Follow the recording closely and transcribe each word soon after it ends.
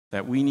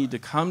that we need to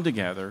come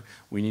together,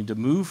 we need to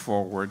move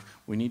forward,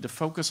 we need to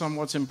focus on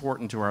what's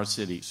important to our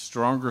city.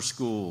 Stronger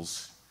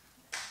schools.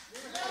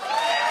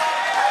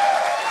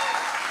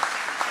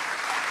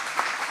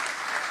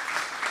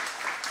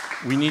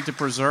 We need to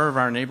preserve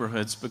our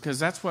neighborhoods because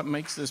that's what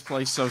makes this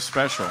place so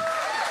special.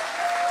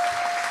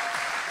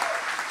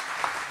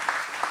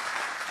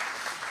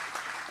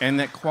 And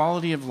that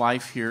quality of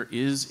life here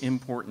is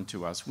important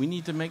to us. We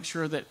need to make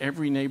sure that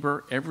every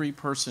neighbor, every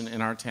person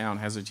in our town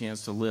has a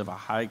chance to live a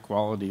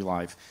high-quality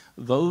life.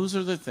 Those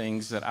are the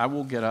things that I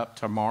will get up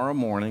tomorrow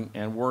morning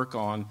and work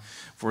on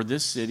for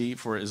this city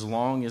for as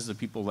long as the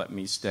people let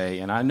me stay.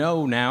 And I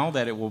know now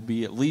that it will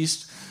be at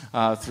least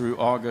through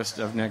August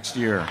of next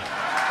year.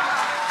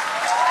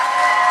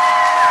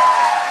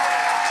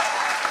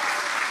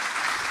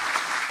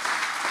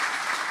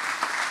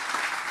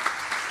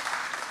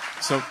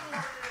 So...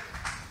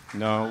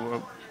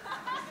 No,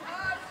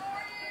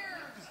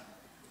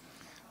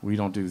 we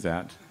don't do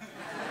that.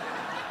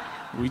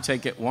 We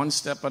take it one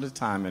step at a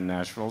time in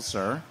Nashville,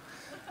 sir.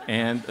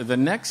 And the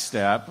next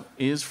step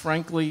is,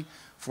 frankly,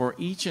 for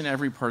each and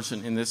every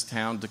person in this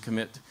town to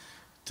commit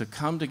to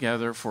come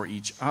together for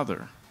each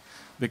other.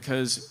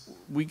 Because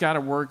we got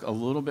to work a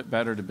little bit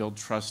better to build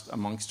trust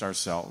amongst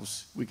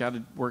ourselves. We got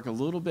to work a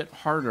little bit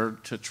harder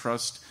to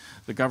trust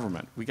the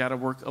government. We got to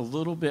work a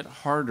little bit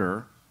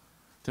harder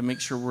to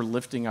make sure we're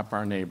lifting up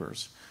our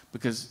neighbors,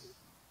 because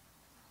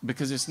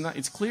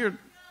it's clear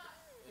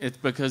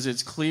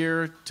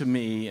to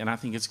me, and I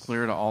think it's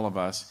clear to all of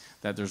us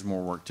that there's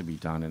more work to be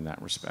done in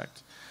that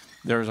respect.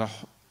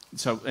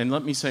 And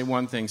let me say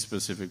one thing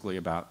specifically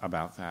about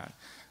that.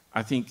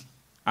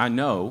 I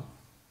know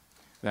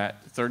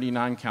that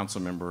 39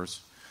 council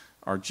members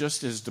are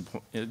just as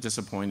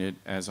disappointed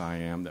as I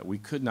am that we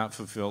could not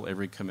fulfill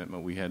every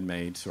commitment we had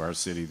made to our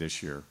city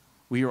this year.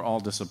 We are all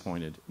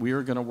disappointed. We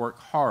are going to work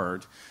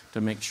hard to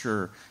make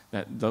sure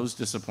that those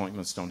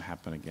disappointments don't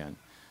happen again.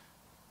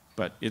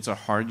 But it's a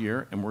hard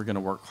year, and we're going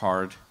to work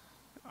hard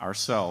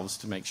ourselves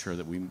to make sure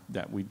that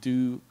we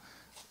do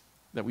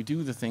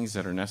the things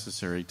that are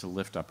necessary to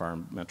lift up our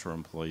Metro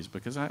employees.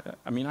 Because I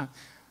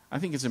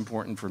think it's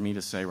important for me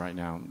to say right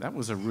now that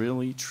was a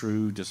really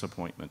true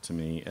disappointment to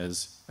me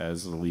as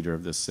the leader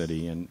of this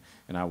city, and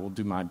I will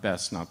do my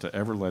best not to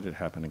ever let it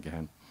happen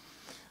again.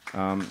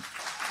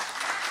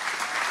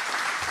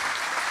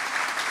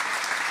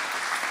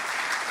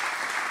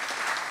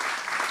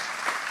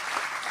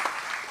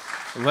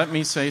 Let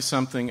me say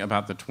something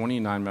about the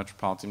 29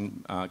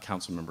 Metropolitan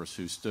Council members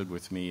who stood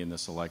with me in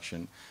this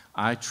election.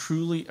 I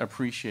truly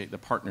appreciate the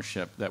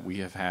partnership that we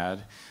have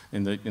had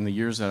in the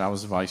years that I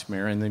was vice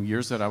mayor and the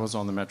years that I was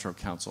on the Metro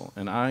Council.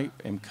 And I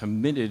am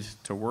committed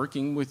to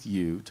working with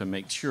you to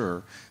make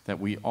sure that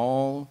we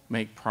all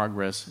make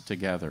progress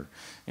together.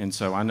 And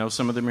so I know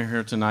some of them are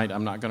here tonight.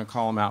 I'm not going to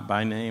call them out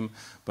by name,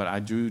 but I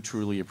do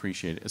truly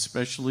appreciate it.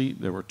 Especially,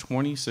 there were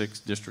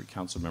 26 district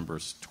council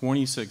members.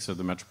 26 of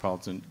the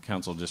Metropolitan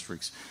Council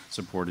districts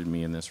supported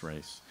me in this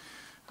race.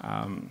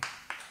 I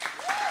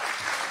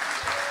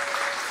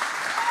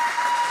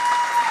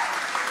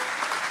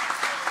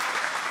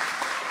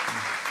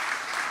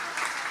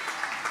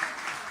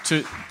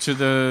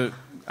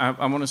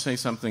want to say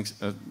something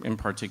in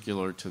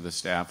particular to the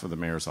staff of the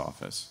mayor's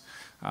office.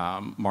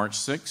 March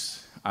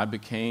 6th, I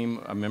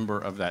became a member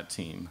of that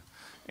team,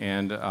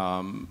 and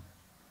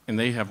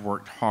they have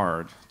worked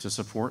hard to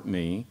support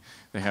me.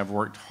 They have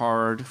worked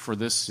hard for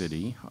this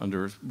city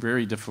under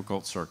very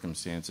difficult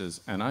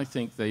circumstances, and I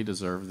think they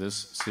deserve this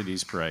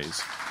city's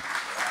praise.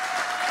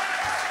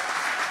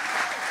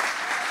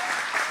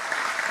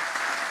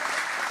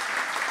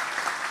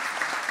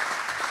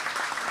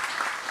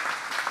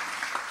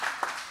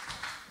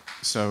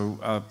 So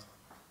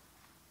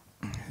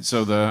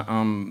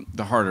the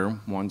harder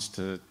ones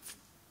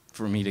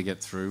for me to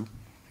get through,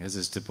 as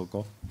is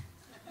typical,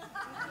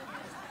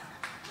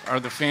 are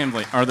the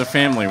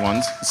family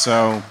ones.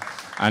 So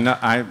I know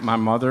my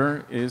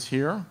mother is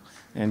here,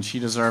 and she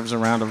deserves a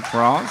round of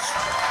applause.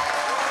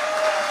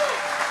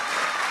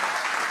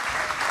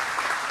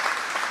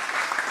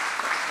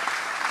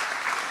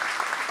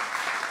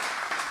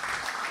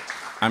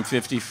 I'm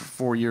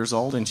 54 years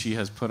old, and she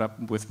has put up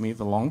with me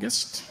the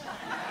longest.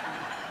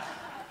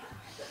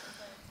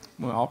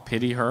 Well, I'll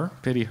pity her,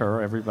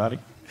 everybody.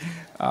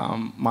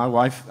 My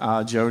wife,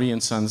 Jody,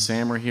 and son,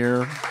 Sam, are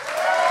here.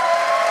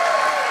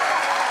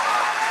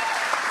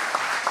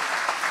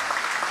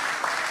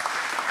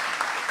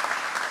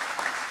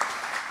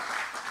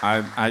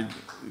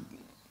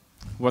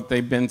 What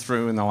they've been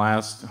through in the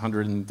last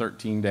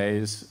 113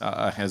 days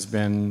has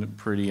been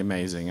pretty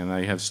amazing, and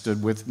they have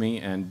stood with me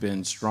and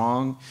been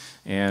strong,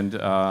 and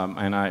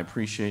I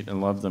appreciate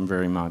and love them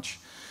very much.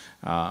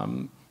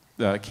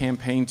 The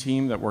campaign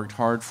team that worked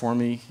hard for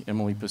me,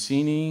 Emily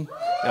Pacini,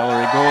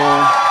 Ellery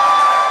Gold.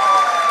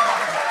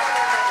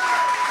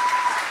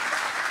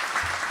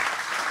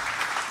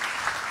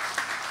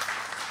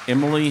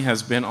 Emily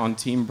has been on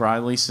Team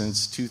Briley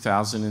since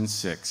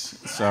 2006,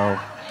 so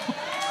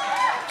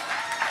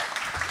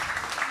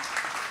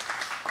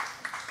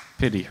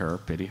pity her.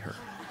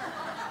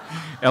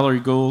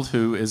 Ellery Gould,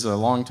 who is a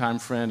longtime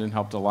friend and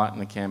helped a lot in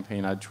the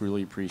campaign. I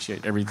truly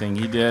appreciate everything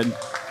he did.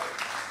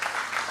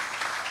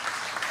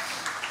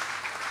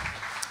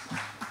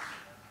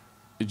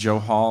 Joe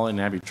Hall and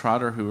Abby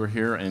Trotter, who are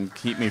here and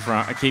keep me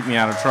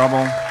out of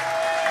trouble.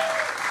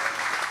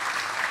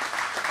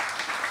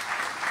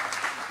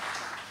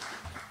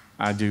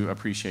 I do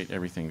appreciate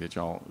everything that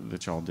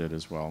y'all did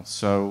as well.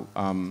 So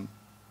I'm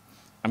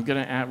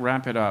going to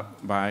wrap it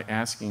up by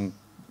asking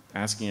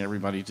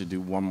everybody to do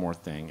one more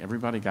thing.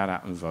 Everybody got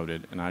out and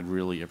voted, and I'd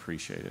really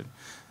appreciate it.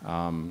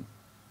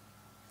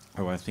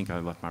 I think I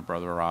left my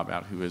brother Rob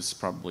out, who is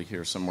probably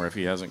here somewhere if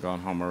he hasn't gone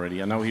home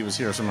already. I know he was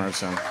here somewhere,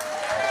 so.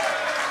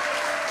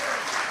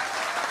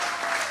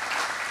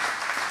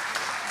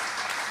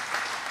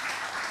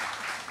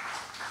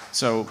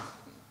 So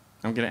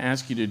I'm going to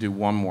ask you to do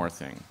one more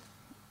thing,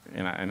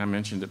 and I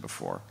mentioned it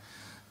before.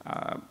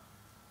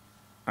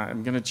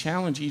 I'm going to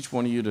challenge each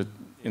one of you to,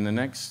 in the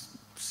next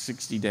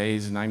 60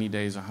 days, 90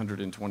 days,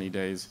 120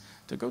 days,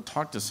 to go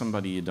talk to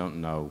somebody you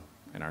don't know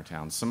in our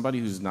town, somebody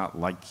who's not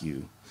like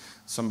you,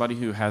 somebody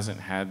who hasn't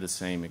had the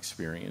same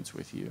experience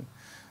with you.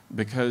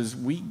 Because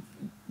we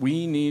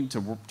need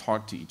to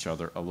talk to each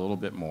other a little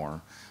bit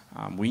more.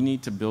 We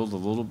need to build a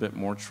little bit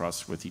more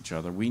trust with each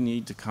other. We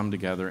need to come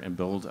together and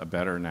build a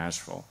better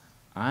Nashville.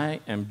 I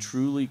am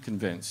truly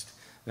convinced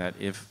that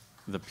if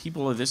the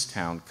people of this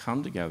town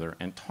come together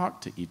and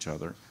talk to each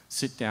other,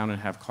 sit down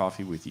and have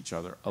coffee with each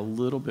other a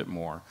little bit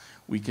more,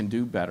 we can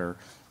do better.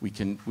 We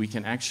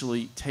can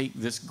actually take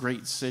this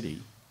great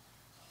city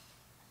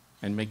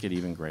and make it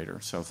even greater.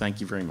 So thank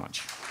you very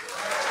much.